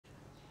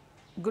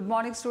Good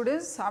morning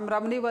students, I am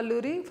Ramani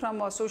Valluri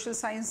from Social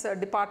Science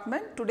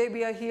Department. Today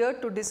we are here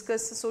to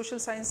discuss Social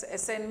Science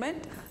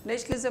assignment,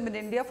 Nationalism in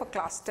India for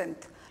class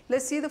 10th.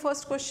 Let's see the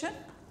first question.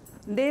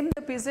 Name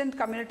the peasant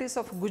communities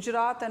of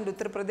Gujarat and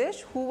Uttar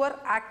Pradesh who were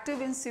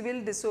active in civil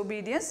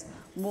disobedience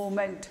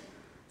movement.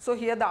 So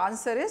here the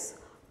answer is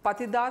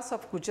Patidars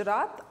of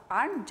Gujarat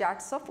and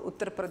Jats of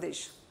Uttar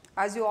Pradesh.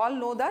 As you all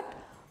know that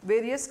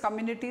various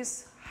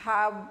communities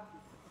have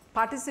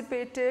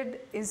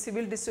participated in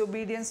civil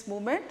disobedience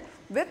movement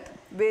with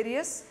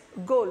various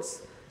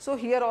goals. So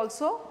here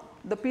also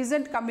the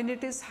peasant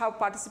communities have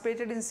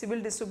participated in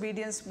civil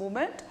disobedience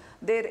movement.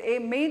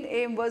 Their main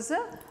aim was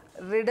a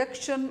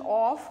reduction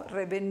of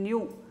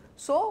revenue.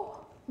 So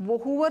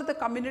who were the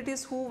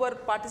communities who were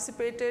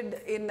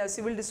participated in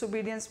civil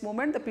disobedience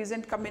movement? The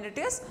peasant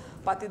communities,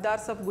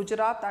 Patidars of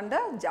Gujarat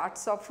and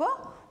Jats of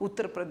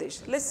Uttar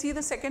Pradesh. Let's see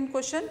the second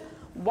question.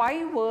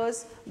 Why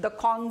was the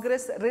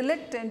Congress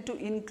reluctant to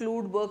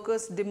include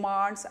workers'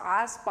 demands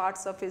as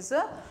parts of its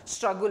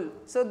struggle?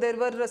 So there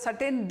were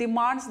certain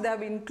demands they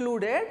have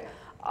included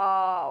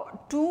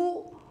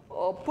to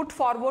put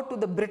forward to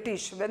the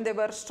British when they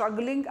were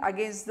struggling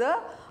against the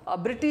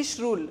British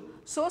rule.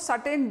 So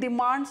certain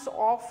demands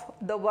of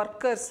the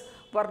workers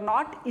were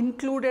not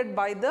included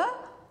by the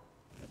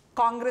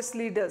Congress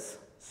leaders.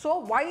 So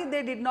why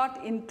they did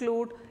not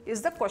include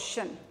is the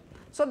question.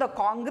 So the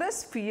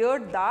Congress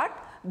feared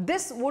that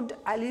this would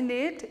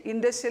alienate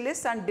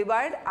industrialists and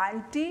divide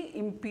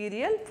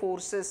anti-imperial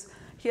forces.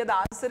 Here the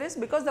answer is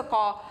because the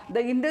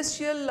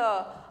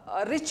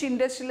rich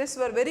industrialists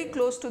were very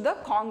close to the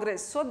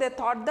Congress. So they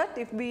thought that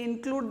if we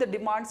include the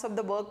demands of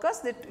the workers,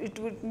 that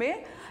it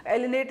may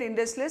alienate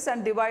industrialists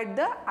and divide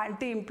the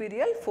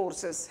anti-imperial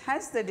forces.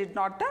 Hence they did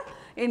not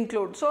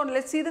include. So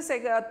let's see the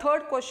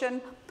third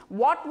question.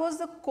 What was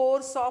the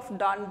course of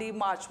Dandi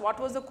March? What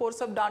was the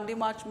course of Dandi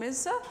March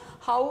means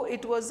how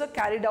it was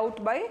carried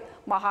out by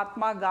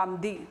Mahatma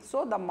Gandhi.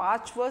 So the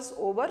march was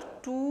over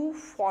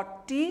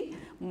 240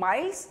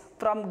 miles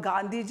from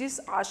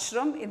Gandhiji's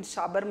ashram in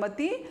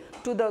Sabarmati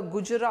to the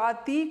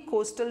Gujarati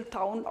coastal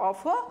town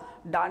of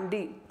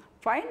Dandi.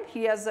 Fine,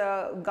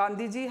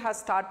 Gandhiji has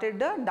started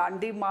the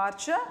Dandi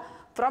March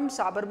from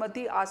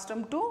Sabarmati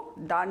ashram to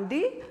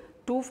Dandi,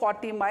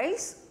 240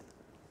 miles.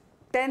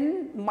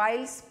 10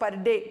 miles per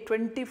day,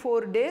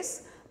 24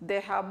 days they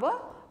have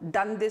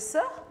done this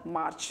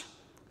march.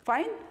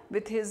 Fine,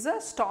 with his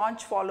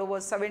staunch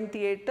followers,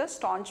 78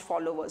 staunch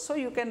followers. So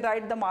you can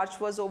write the march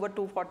was over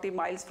 240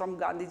 miles from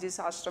Gandhiji's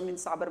ashram in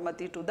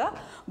Sabarmati to the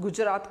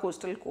Gujarat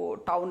coastal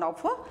town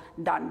of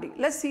Dandi.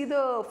 Let's see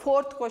the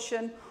fourth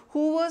question.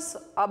 Who was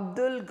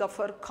Abdul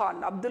Ghaffar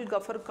Khan? Abdul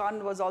Ghaffar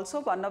Khan was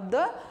also one of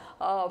the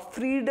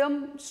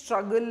freedom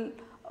struggle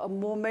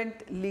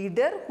movement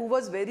leader who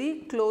was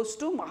very close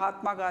to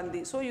Mahatma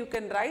Gandhi. So you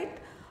can write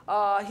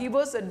he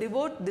was a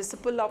devout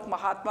disciple of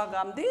Mahatma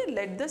Gandhi,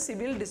 led the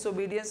civil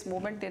disobedience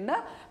movement in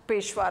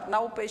Peshawar.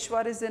 Now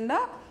Peshawar is in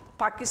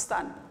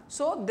Pakistan.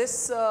 So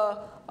this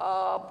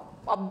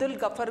Abdul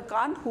Ghaffar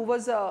Khan, who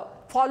was a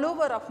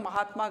follower of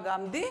Mahatma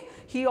Gandhi,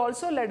 he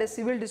also led a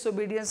civil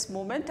disobedience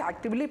movement,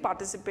 actively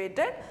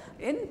participated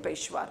in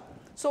Peshawar.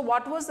 So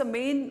what was the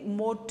main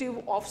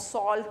motive of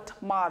Salt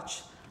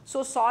March?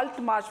 So Salt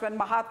March, when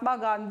Mahatma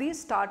Gandhi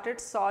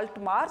started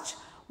Salt March,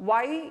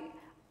 why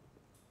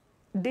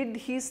did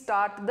he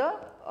start the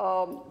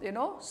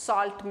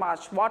Salt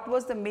March? What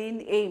was the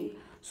main aim?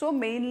 So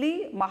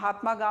mainly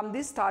Mahatma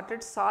Gandhi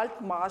started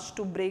Salt March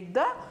to break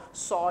the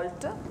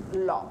salt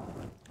law.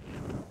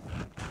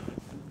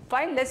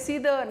 Fine, let's see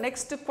the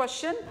next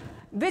question.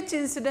 Which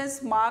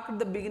incidents marked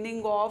the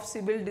beginning of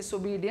civil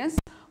disobedience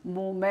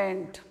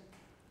movement?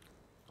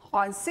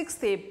 On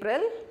 6th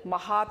April,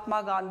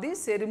 Mahatma Gandhi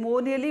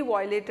ceremonially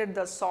violated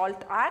the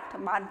Salt Act,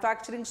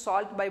 manufacturing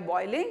salt by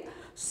boiling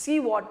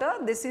seawater.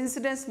 This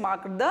incident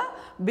marked the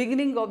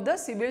beginning of the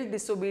civil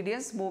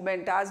disobedience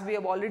movement. As we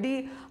have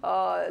already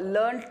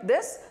learned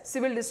this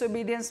civil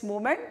disobedience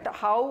movement,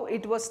 how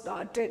it was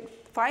started.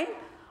 Fine.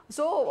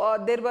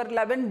 So there were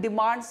 11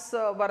 demands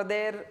were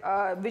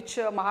there which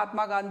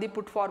Mahatma Gandhi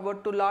put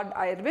forward to Lord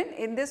Irwin.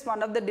 In this,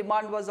 one of the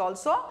demand was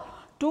also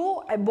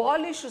to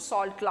abolish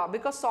salt law,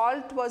 because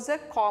salt was a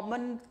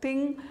common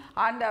thing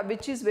and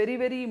which is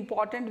very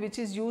important, which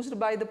is used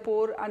by the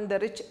poor and the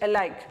rich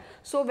alike.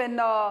 So when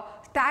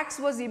tax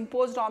was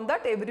imposed on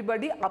that,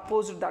 everybody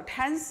opposed that.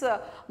 Hence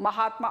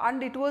Mahatma,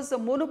 and it was a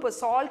monopoly,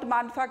 salt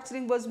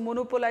manufacturing was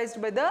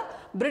monopolized by the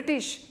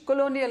British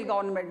colonial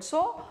government.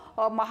 So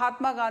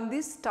Mahatma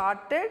Gandhi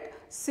started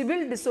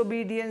civil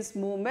disobedience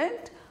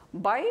movement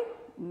by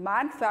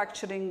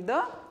manufacturing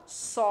the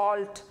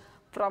salt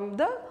from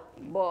the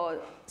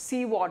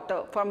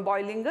seawater, from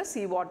boiling the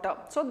seawater.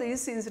 So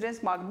these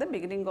incidents marked the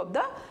beginning of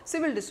the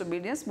civil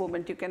disobedience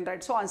movement, you can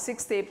write. So on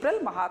 6th April,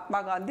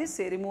 Mahatma Gandhi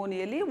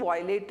ceremonially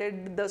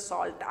violated the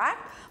Salt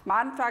Act,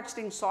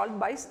 manufacturing salt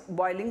by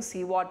boiling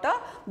seawater.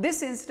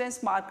 This incident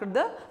marked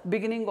the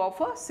beginning of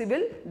a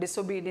civil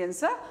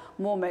disobedience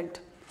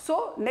movement.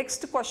 So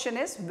next question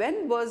is,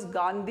 when was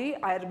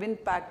Gandhi-Irvin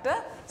Pact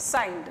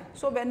signed?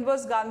 So when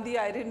was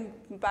Gandhi-Irvin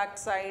Pact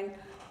signed?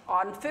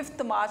 On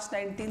 5th March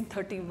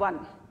 1931.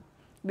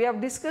 We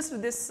have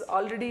discussed this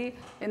already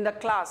in the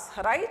class,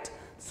 right?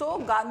 So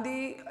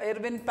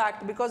Gandhi-Irvin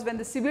Pact, because when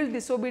the civil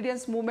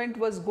disobedience movement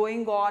was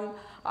going on,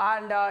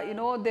 and you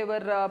know, there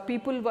were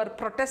people were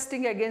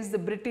protesting against the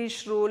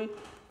British rule,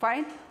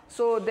 fine.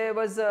 So there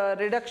was a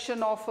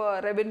reduction of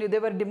revenue, they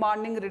were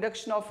demanding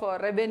reduction of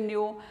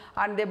revenue,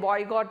 and they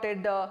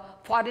boycotted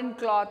foreign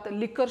cloth,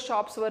 liquor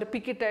shops were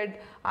picketed,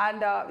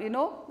 and you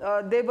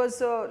know, there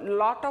was a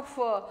lot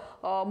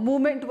of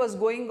movement was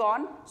going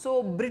on.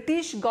 So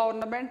British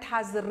government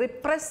has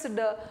repressed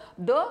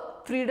the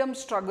freedom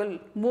struggle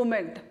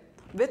movement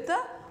with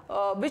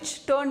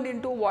which turned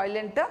into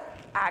violent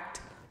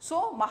act.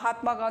 So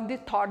Mahatma Gandhi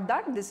thought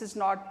that this is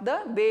not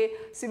the way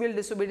civil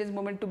disobedience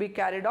movement to be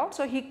carried out.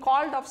 So he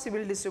called off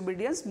civil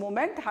disobedience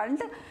movement,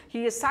 and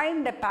he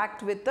signed a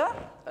pact with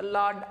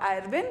Lord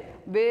Irwin,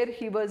 where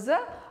he was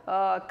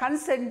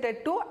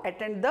consented to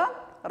attend the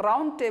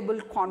round table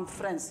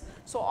conference.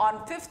 So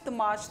on 5th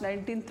March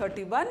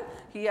 1931,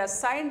 he has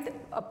signed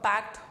a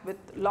pact with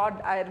Lord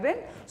Irwin.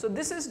 So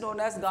this is known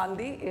as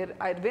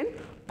Gandhi-Irwin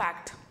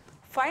Pact.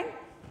 Fine.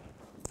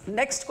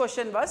 Next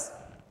question was,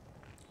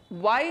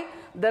 why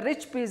the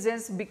rich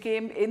peasants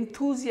became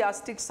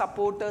enthusiastic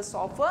supporters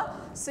of a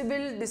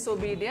civil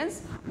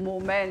disobedience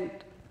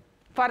movement?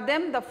 For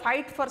them, the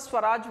fight for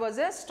Swaraj was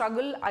a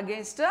struggle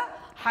against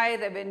high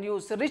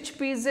revenues. Rich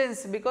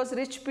peasants, because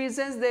rich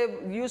peasants, they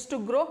used to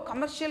grow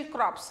commercial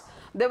crops,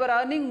 they were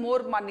earning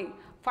more money,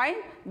 fine.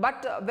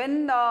 But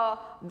when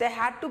they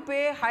had to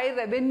pay high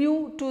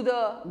revenue to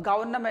the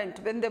government,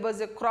 when there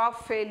was a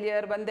crop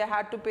failure, when they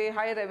had to pay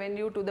high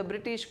revenue to the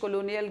British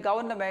colonial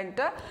government,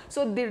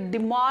 so they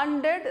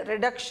demanded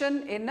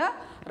reduction in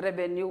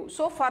revenue.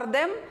 So for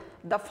them,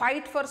 the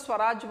fight for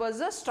Swaraj was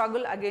a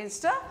struggle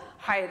against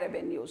high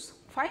revenues.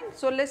 Fine.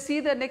 So let's see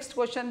the next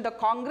question. The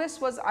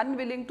Congress was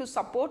unwilling to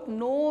support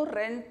no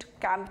rent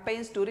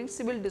campaigns during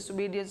civil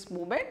disobedience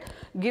movement.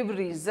 Give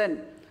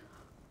reason.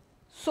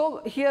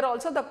 So here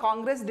also the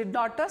Congress did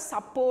not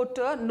support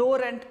no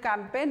rent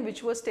campaign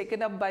which was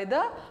taken up by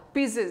the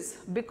peasants,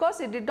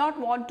 because it did not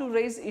want to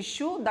raise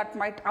issue that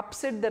might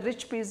upset the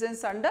rich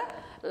peasants and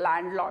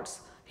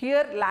landlords.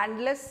 Here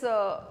landless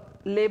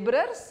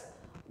laborers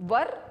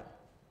were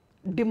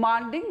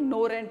demanding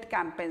no rent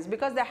campaigns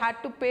because they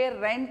had to pay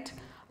rent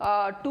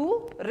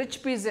to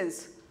rich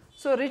peasants.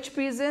 So rich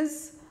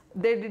peasants,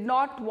 they did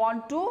not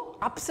want to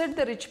upset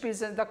the rich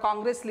peasants, the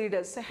Congress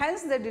leaders.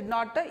 Hence, they did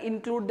not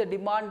include the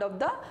demand of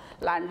the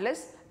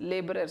landless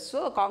laborers.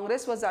 So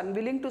Congress was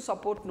unwilling to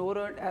support no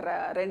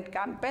rent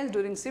campaigns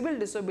during civil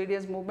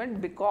disobedience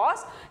movement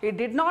because it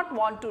did not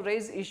want to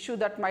raise issue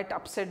that might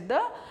upset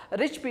the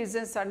rich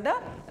peasants and the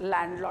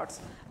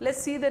landlords.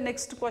 Let's see the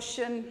next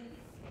question.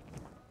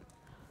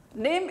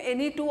 Name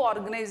any two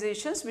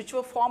organizations which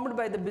were formed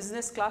by the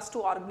business class to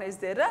organize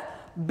their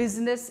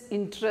business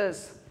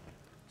interests.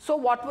 So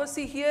what was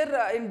see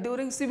here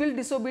during civil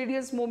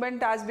disobedience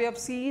movement, as we have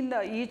seen,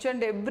 each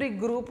and every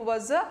group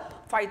was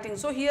fighting.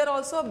 So here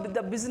also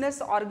the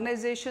business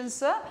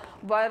organizations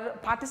were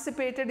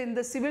participated in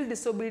the civil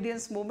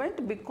disobedience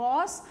movement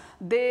because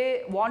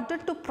they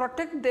wanted to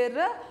protect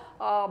their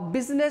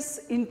business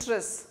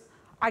interests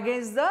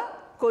against the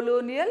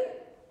colonial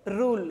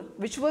rule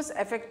which was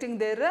affecting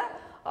their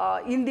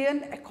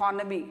Indian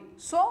economy.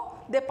 So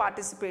they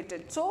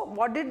participated. So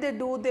what did they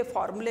do? They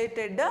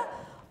formulated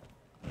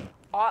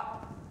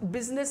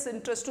business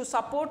interest to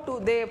support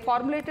they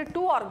formulated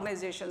two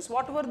organizations.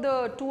 What were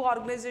the two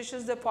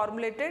organizations they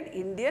formulated?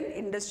 Indian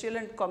Industrial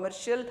and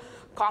Commercial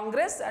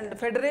Congress and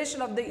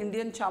Federation of the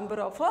Indian Chamber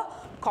of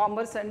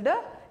Commerce and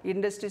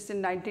Industries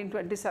in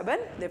 1927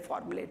 they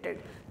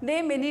formulated.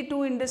 Name any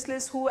two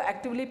industrialists who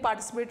actively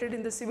participated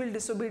in the civil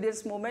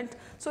disobedience movement.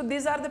 So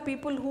these are the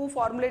people who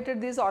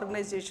formulated these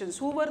organizations.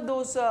 Who were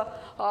those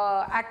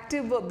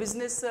active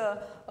business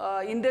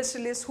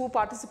industrialists who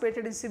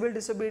participated in civil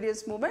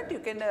disobedience movement? You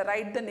can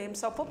write the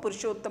names of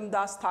Purushottam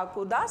Das,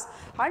 Thakur Das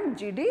and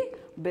G.D.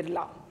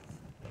 Birla.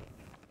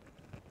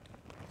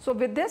 So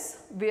with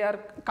this we are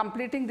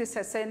completing this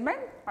assignment,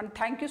 and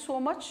thank you so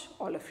much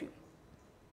all of you.